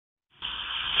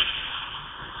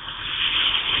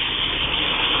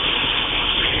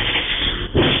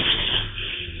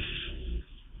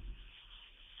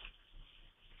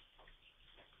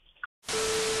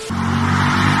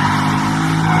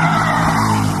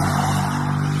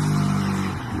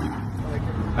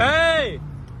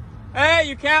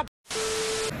Recap。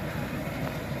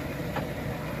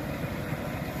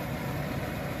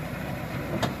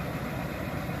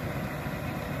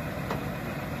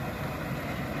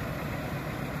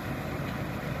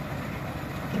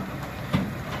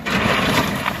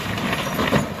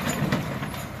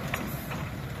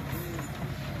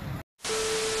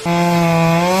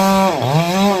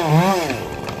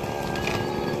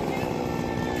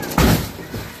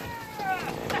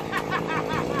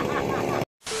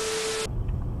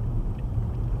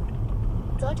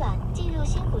左转进入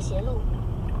新浦斜路。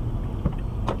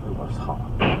哎呦我操！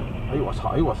哎呦我操！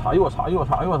哎呦我操！哎呦我操！哎呦我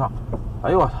操！哎呦我操！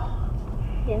哎呦我操！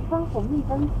前方红绿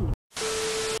灯停。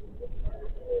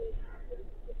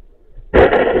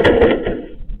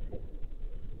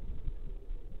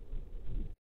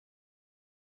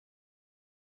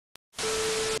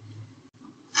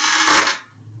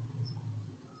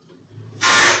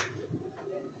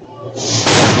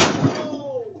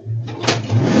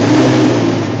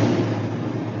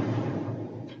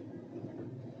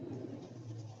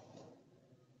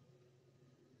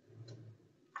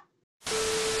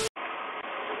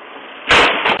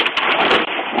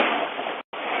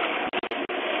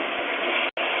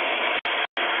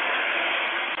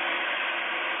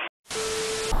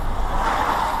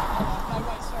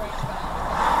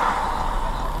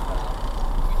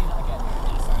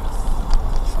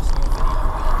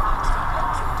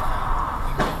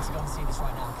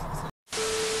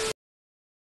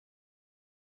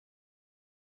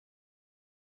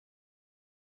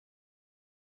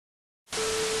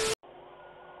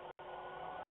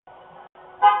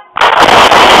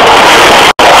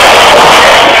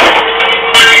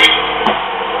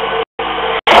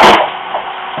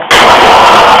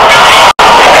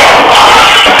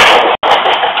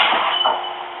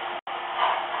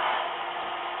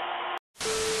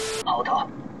好的，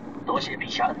多谢陛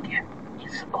下恩典，一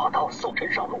次霸道送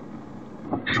臣上路。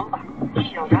说罢，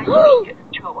一咬牙一闭眼，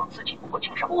就要往自己国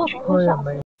境上过去。300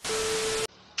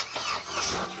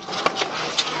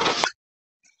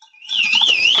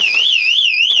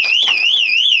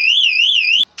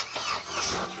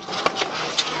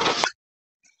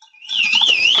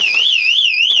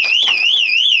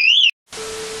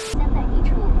米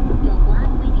处有国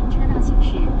安规定车道行驶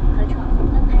和闯红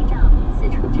灯拍照，四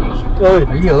处产生。哎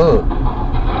呦！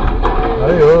哎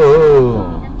呦！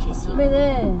红灯直行。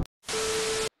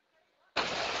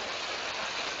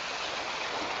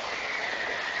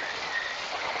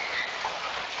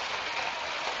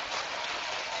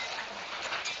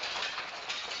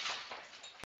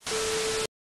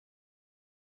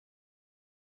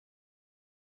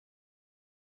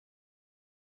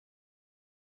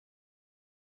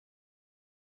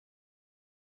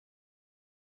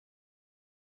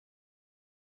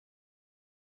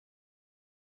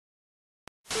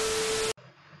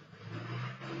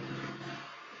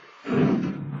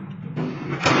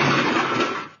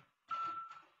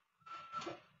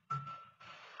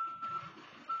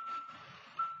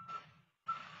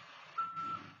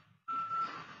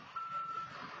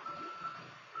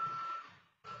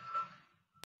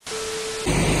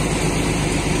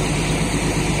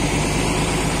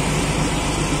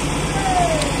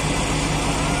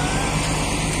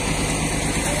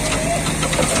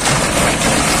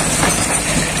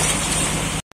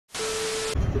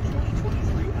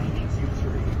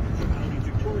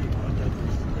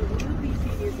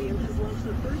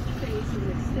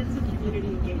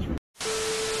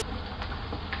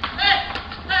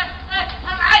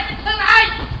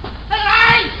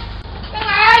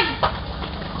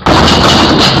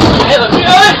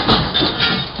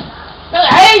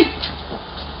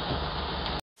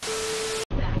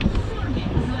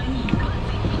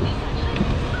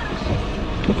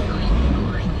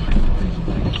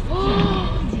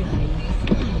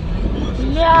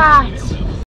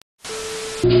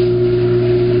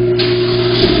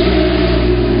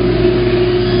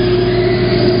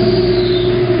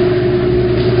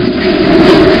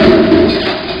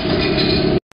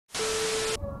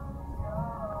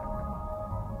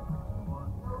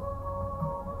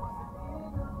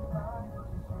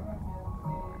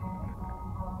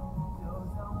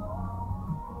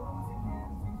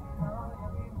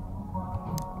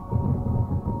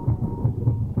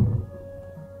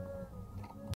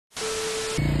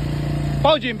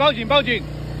报警！报警！报警！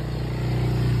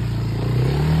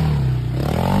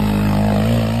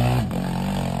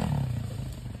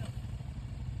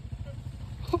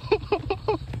我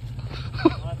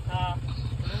操！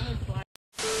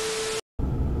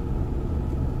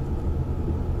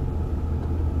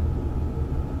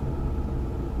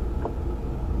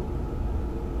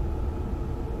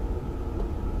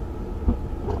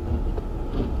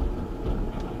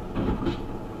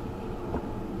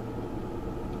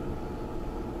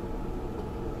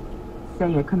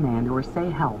 say a command or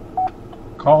say help.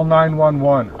 Call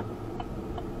 911.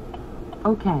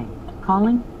 Okay,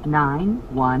 calling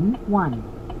 911.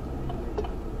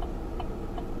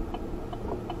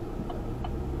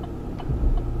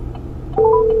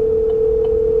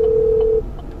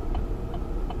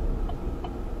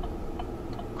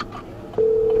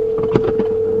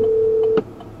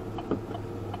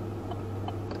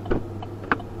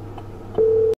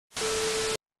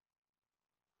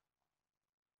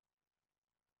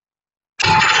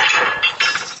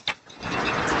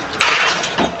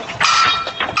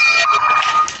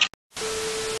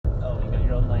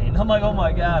 I'm like, oh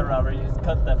my god, Robert, you just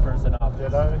cut that person off.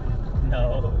 Did I?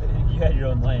 No, you had your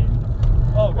own lane.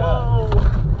 Oh god. Whoa.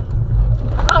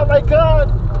 Oh my god!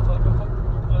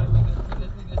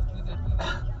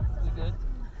 We good?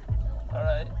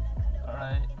 Alright.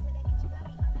 Alright.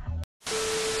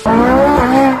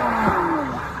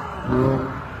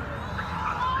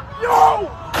 No!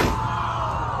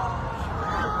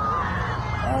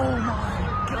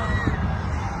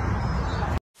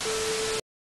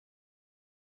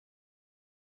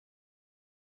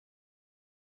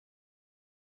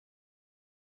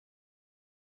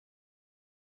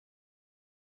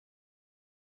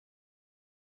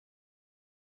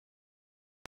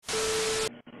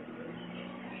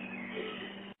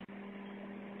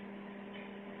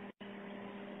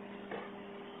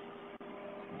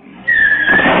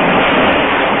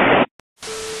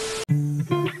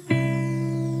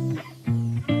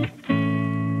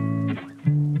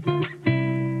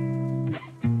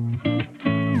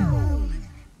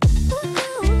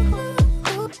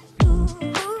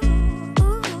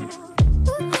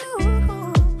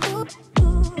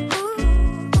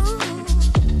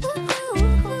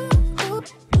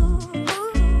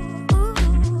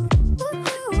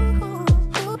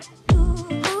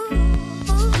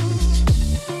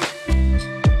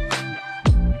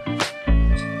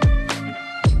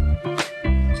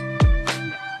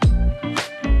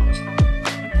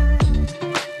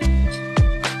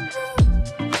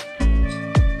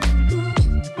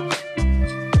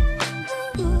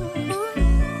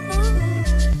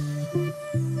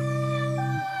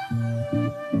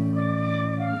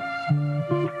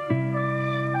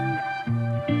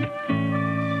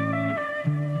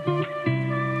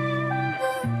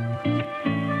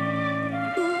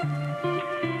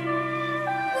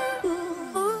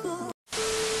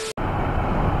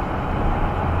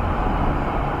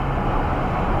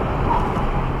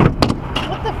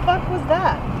 What the fuck was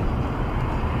that?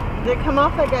 Did it come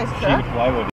off that guy's truck?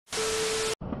 Plywood.